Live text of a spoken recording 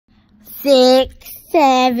6,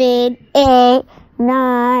 7, 8,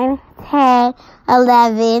 9, 10,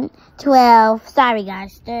 11, 12. Sorry,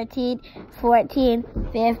 guys. 13, 14,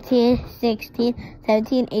 15, 16,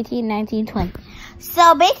 17, 18, 19, 20.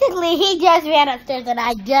 So basically, he just ran upstairs and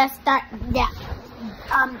I just started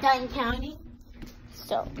done counting.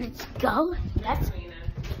 So let's go. Let's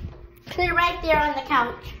put it right there on the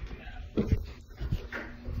couch.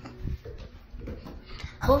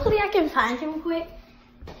 Hopefully I can find him quick.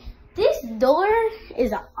 This door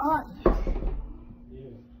is on.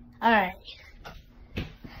 Alright.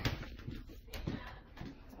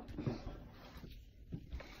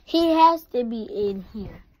 He has to be in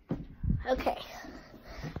here. Okay.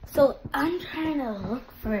 So I'm trying to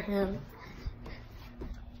look for him.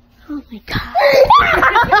 Oh my god.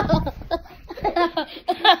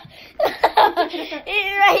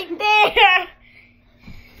 He's right there.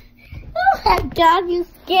 Oh my god, you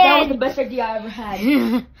scared. That was the best idea I ever had.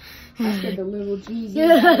 I scared the little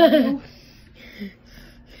Jesus.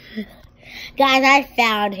 Guys, I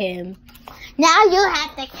found him. Now you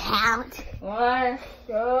have to count. 1,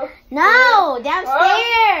 2. No,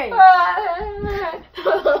 downstairs.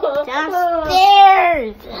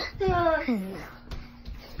 Downstairs.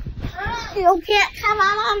 You can't come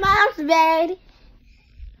on my mom's bed.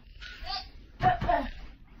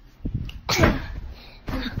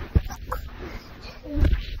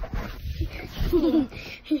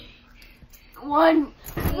 One.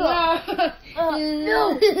 No.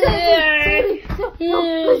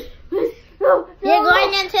 You're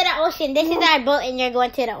going into the ocean. This is our boat and you're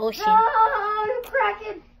going to the ocean. Oh, you're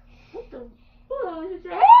cracking. What the?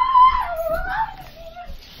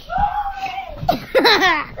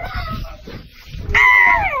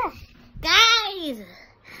 Guys.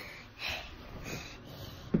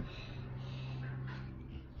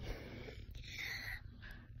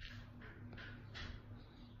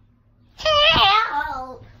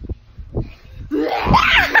 Help.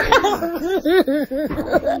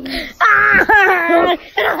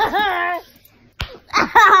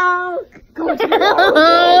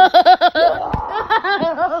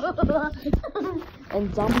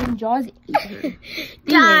 And Zombie Jaws ate her.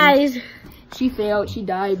 Guys. She failed. She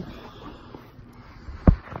died.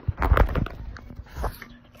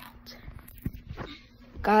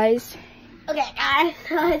 Guys. Okay, guys.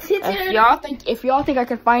 If y'all think I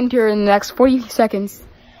can find her in the next 40 seconds,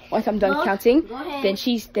 once I'm done counting, then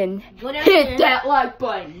hit that like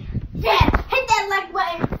button. Yeah, hit that like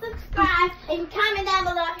button, subscribe, and comment down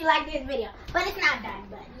below if you like this video. But it's not done,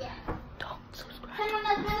 but yeah. Don't subscribe. Turn on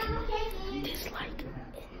those notifications. Dislike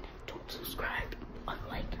and don't subscribe.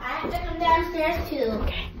 Unlike. I have to come downstairs too.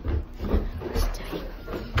 Okay. Listen to me.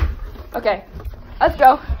 Okay, let's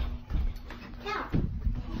go. Count.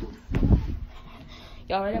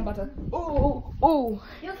 Y'all ready? I'm about to. Oh.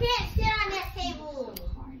 You can't sit on that table.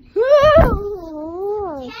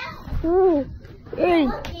 3,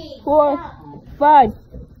 4, 5,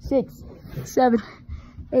 6, 7,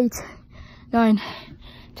 8, 9,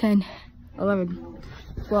 10, 11,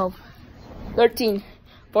 12, 13,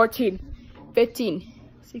 14, 15,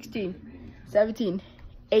 16, 17,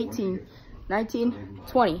 18, 19,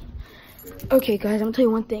 20. Okay, guys, I'm gonna tell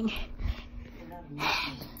you one thing.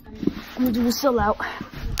 I'm gonna do a sellout.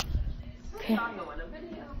 Okay.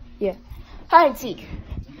 Yeah. Hide and seek.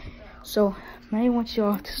 So, I want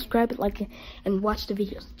y'all to subscribe, like it, and watch the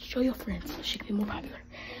videos. Show your friends so she can be more popular.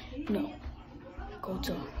 No. Go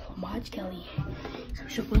to Homage Kelly.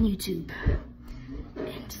 Subscribe on YouTube.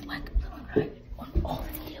 And like and subscribe on all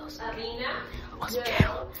the videos. Awesome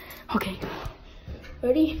channel. Okay.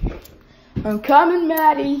 Ready? I'm coming,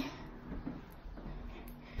 Maddie.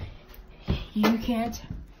 You can't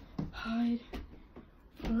hide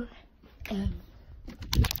forever.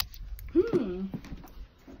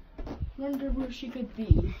 Wonder where she could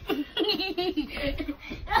be.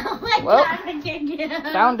 Oh my Well, god, I can't get up.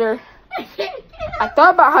 Found her. I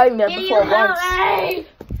thought about hiding there before once.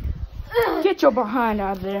 Get your behind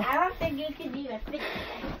out of there. I don't think you can even fit it.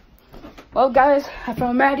 Well, guys, I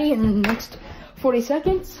found Maddie in the next 40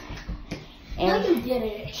 seconds. No, And you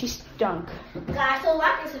didn't. she stunk. Guys, so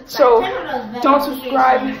like and subscribe. So, Turn on those don't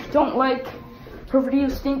notifications. subscribe. Don't like. Her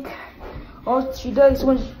videos stink. All she does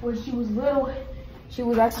when she was little, she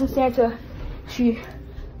was asking Santa. She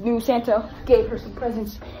knew Santa gave her some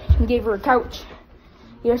presents and gave her a couch.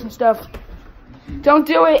 Here's some stuff. Don't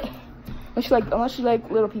do it unless you like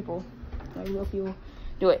little people. Like little people,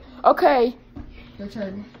 do it. Okay, your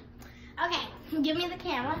turn. Okay, give me the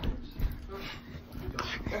camera.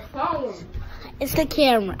 The phone. It's the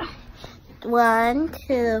camera. 1,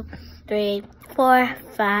 2, 3, 4,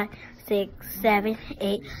 5, 6, 7,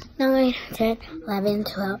 8, 9, 10, 11,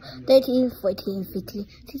 12, 13, 14, 15,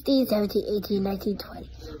 16, 17, 18, 19, 20.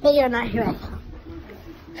 But you're not here right now.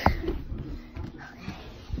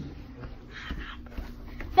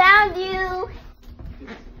 Found you!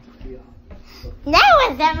 That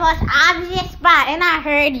was the most obvious spot, and I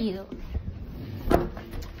heard you.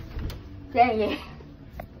 Dang it.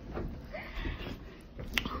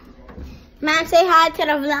 Mom, say hi to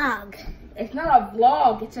the vlog. It's not a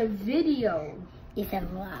vlog, it's a video. It's a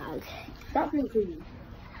vlog. Stop me, please.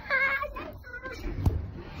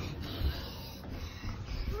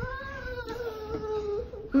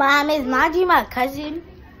 Mom, is Maji my cousin?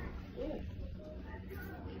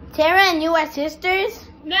 Tara and you are sisters?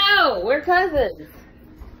 No, we're cousins.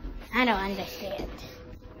 I don't understand.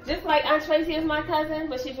 Just like Aunt Tracy is my cousin,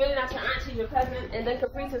 but she's really not your aunt, she's your cousin. And then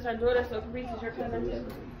Caprice is her daughter, so Caprice is your cousin too.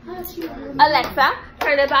 Alexa,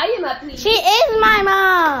 turn the volume up, please. She is my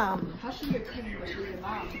mom. How's she your cousin, but she's your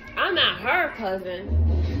mom? I'm not her cousin.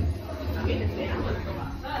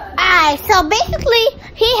 Alright, so basically,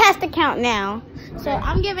 he has to count now. So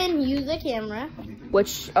I'm giving you the camera.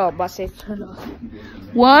 Which, oh, about to say turn off.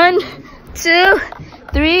 1, 2,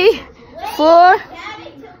 3, 4.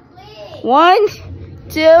 1,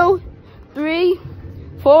 2, 3,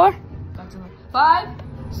 4. 5,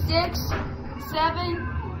 6, 7,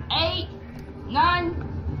 8,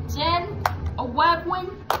 9, 10,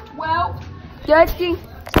 11, 12, 13,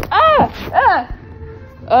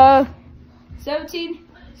 17,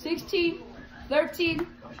 16, 13,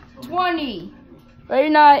 20. Ready,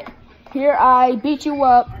 night. Here, I beat you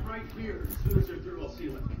up. I'm right here. As soon as they're through, I'll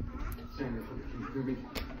seal it. Sandra, Ruby,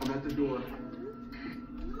 I'm at the door.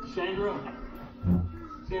 Sandra,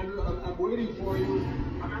 I'm waiting for you.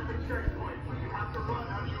 I'm at the checkpoint, but you have to run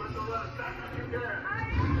out of USOS as fast as you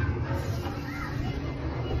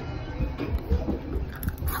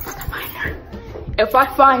can. If I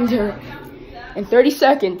find her in 30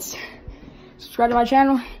 seconds, subscribe to my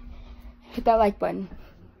channel, hit that like button.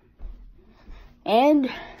 And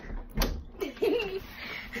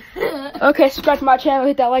okay, subscribe to my channel,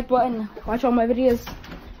 hit that like button, watch all my videos,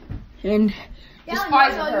 and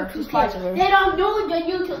despise her. They don't do the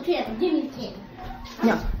YouTube channel. Give me the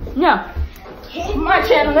camera. No, my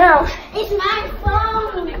channel now. It's my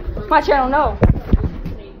phone. My channel no.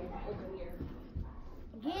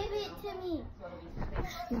 Give it to me.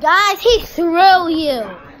 Guys, he threw you.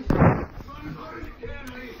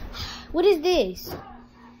 What is this?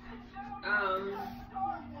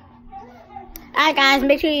 Alright guys,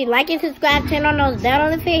 make sure you like and subscribe, turn on those bell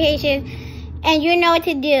notifications, and you know what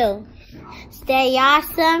to do. Stay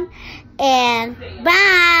awesome, and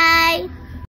bye!